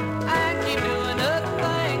true and keep doing the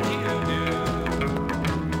things you do.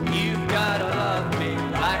 You've gotta love me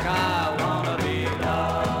like I wanna be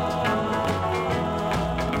loved.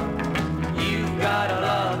 You've gotta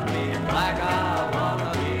love me like I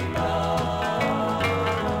wanna be loved.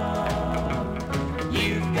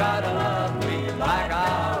 You've gotta love me like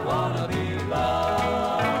I wanna be loved.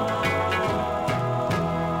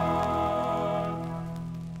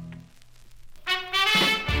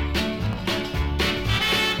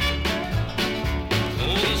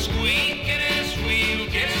 Oh, the squeakiness wheel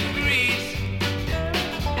gets the grease.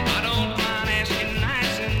 I don't mind asking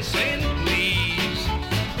nice and saying please.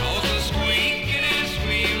 'Cause the squeakiness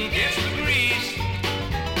wheel gets the grease.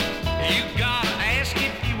 You gotta ask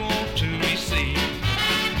if you want to receive.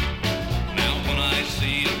 Now when I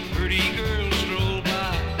see a pretty girl stroll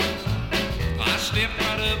by, I step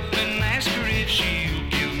right up and ask her if she'll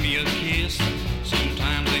give me a kiss.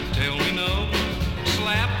 Sometimes they tell me no,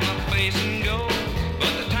 slap my face and go.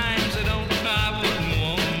 But the times they don't, I wouldn't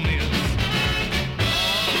want to miss.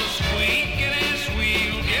 Oh, the squeakiness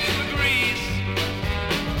wheel gets the grease.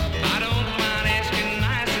 I don't mind asking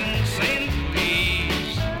nice and saying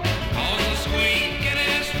please. 'Cause the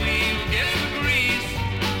squeakiness wheel gets the grease.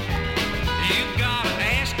 You gotta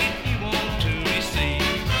ask if you want to receive.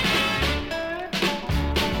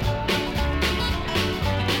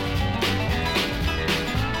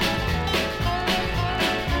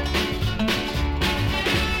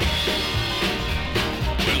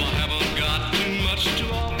 Well, I haven't got too much to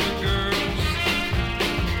offer, girls.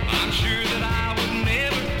 I'm sure that I would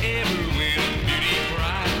never, ever win a beauty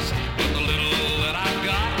prize. But the little that I've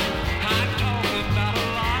got, I talk about a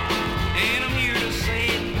lot. And I'm here to say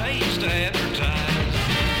it pays to advertise.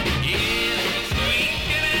 Yeah, the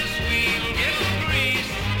squeakiness wheel gets the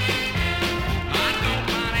grease. I don't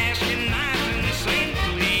mind asking nice and saying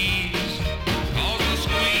please. 'Cause the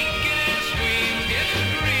squeakiness wheel gets the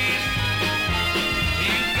grease.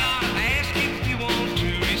 You gotta ask if you want to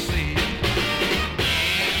receive.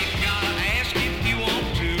 Yeah, you gotta ask if you want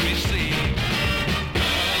to receive.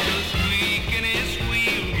 The squeakiness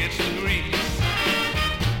wheel gets the grease.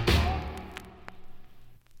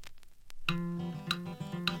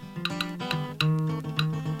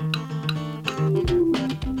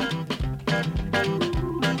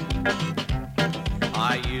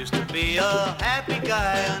 I used to be a happy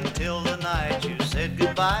guy until the night you said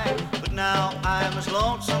goodbye. But now I'm as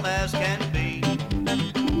lonesome as can be.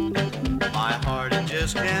 My heart, it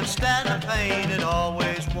just can't stand the pain. It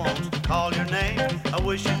always wants to call your name. I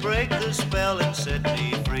wish you'd break the spell and set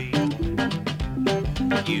me free.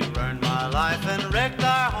 You ruined my life and wrecked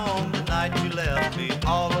our home the night you left me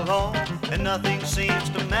all alone. And nothing seems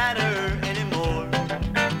to matter anymore.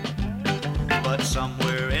 But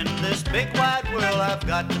somewhere in this big wide world I've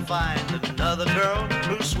got to find another girl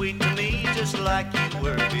who's sweet to me just like you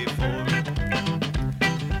were before.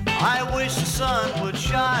 I wish the sun would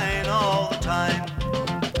shine all the time,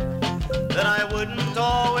 then I wouldn't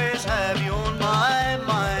always have you on my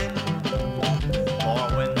mind. Or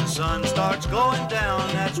when the sun starts going down,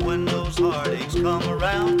 that's when those heartaches come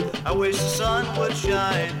around. I wish the sun would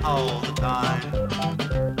shine all the time.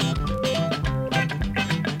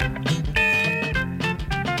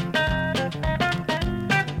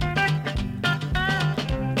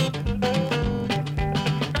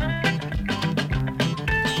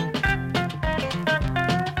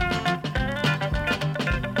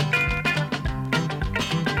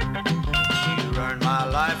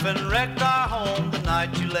 And wrecked our home the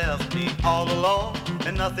night you left me all alone.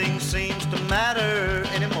 And nothing seems to matter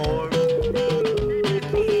anymore.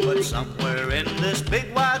 But somewhere in this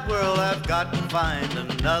big wide world I've got to find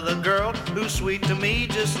another girl who's sweet to me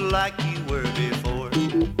just like you were before.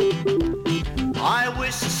 I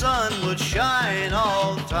wish the sun would shine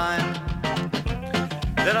all the time,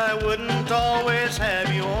 then I wouldn't always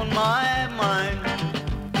have you on my mind.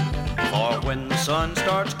 For when the sun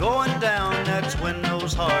starts going down, that's when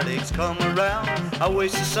those heartaches come around. I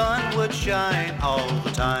wish the sun would shine all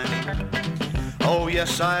the time. Oh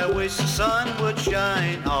yes, I wish the sun would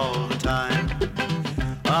shine all the time.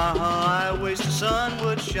 I wish the sun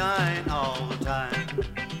would shine all the time.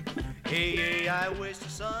 Hey, I wish the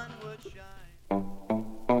sun would shine.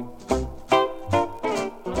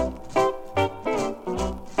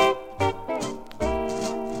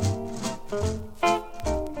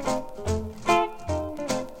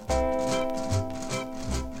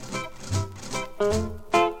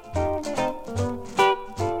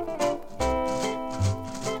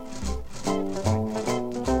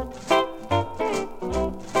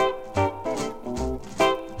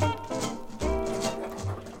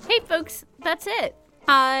 that's it.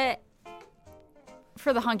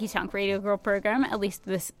 For the Honky Tonk Radio Girl program, at least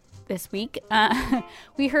this week,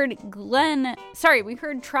 we heard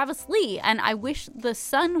Travis Lee, and I Wish the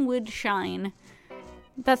Sun Would Shine.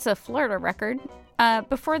 That's a Florida record.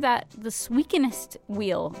 Before that, the Squeakinist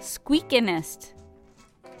Wheel. Squeakinist.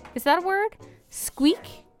 Is that a word?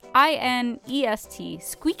 Squeak? I-N-E-S-T.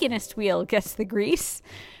 Squeakinist Wheel Gets the Grease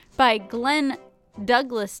by Glenn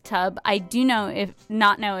Douglas Tubb. I do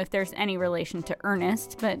not know if there's any relation to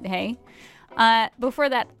Ernest, but hey. Before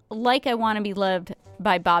that, Like I Want to Be Loved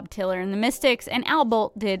by Bob Tiller and the Mystics, and Al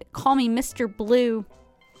Bolt did Call Me Mr. Blue.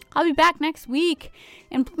 I'll be back next week,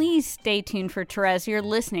 and please stay tuned for Therese. You're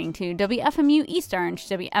listening to WFMU East Orange,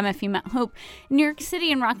 WMFU Mount Hope, New York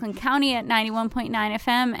City and Rockland County at 91.9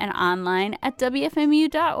 FM and online at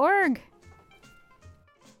WFMU.org.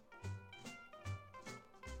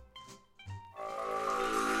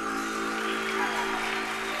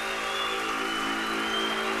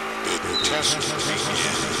 Test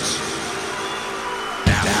begins.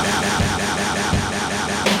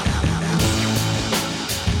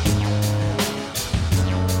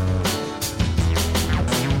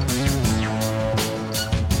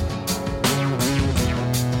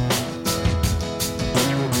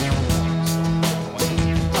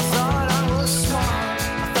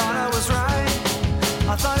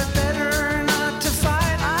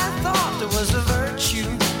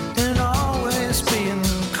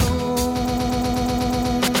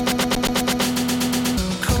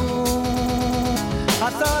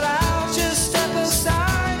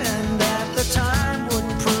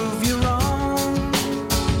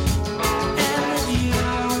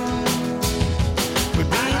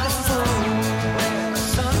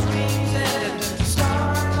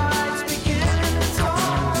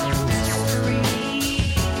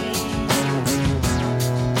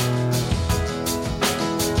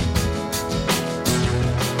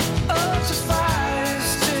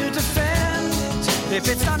 If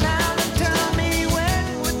it's not now, then tell me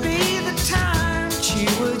when would be the time she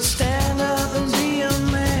would stand up and be a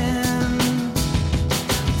man.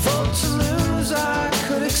 For to lose I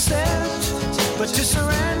could accept, but to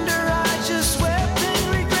surrender I just wept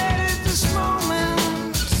and regretted this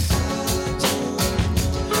moment.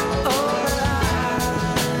 Oh, but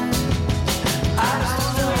I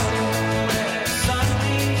don't know where the sun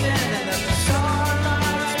beams and the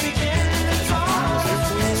starlights begin to fall.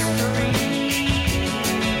 Mystery.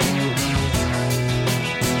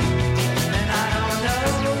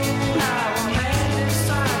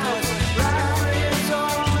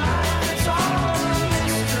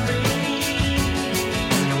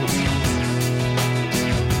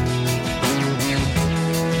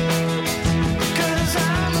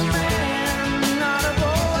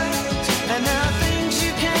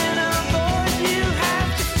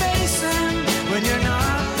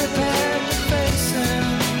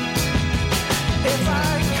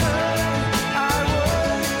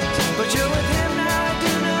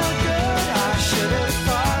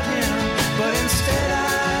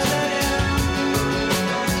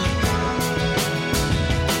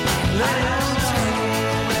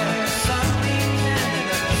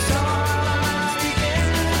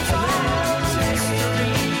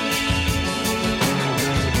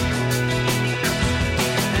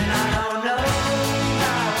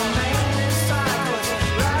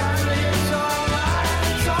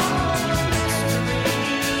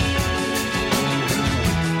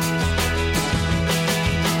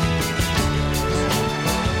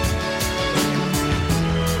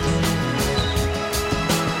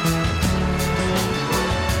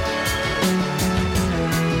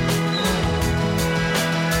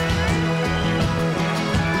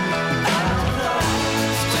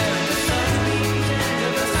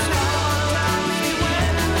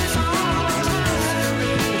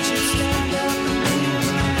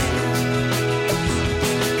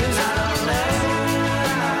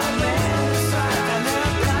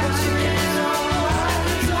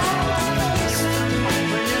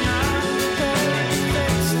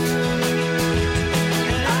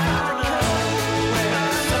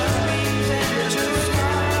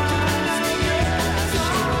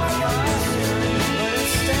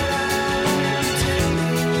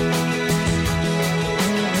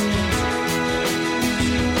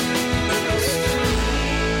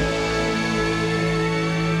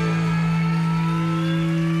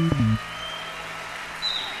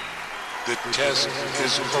 The test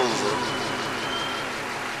is over.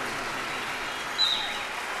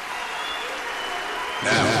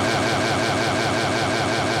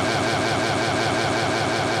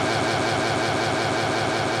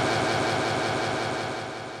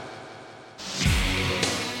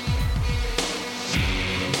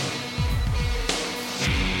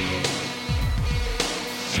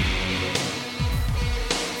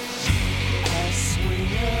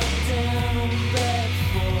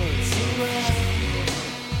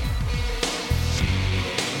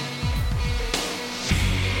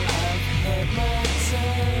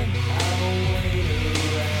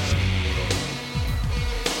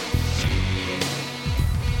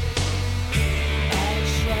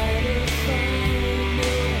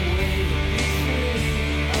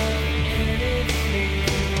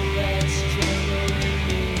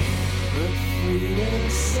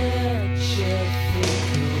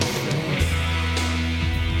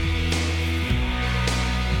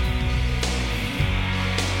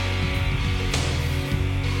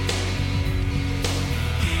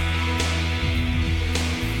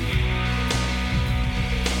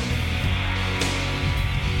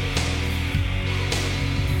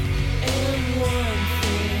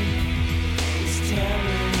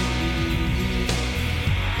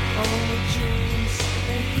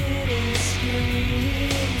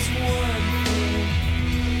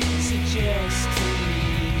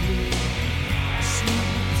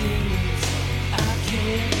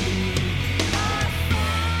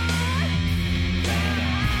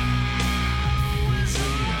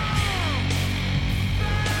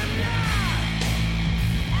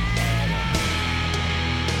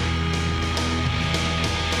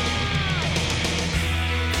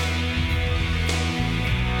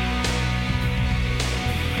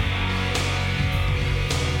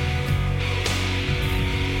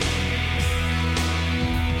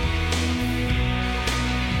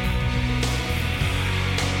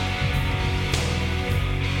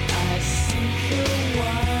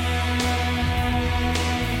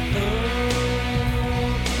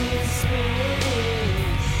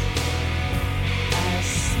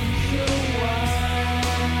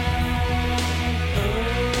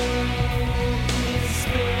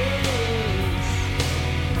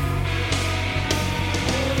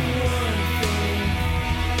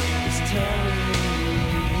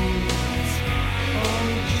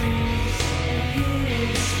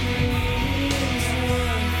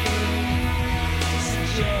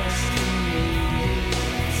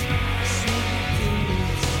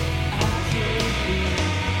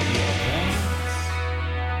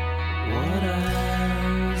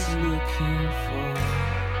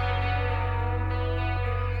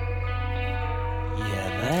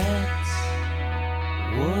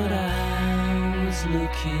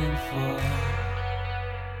 before.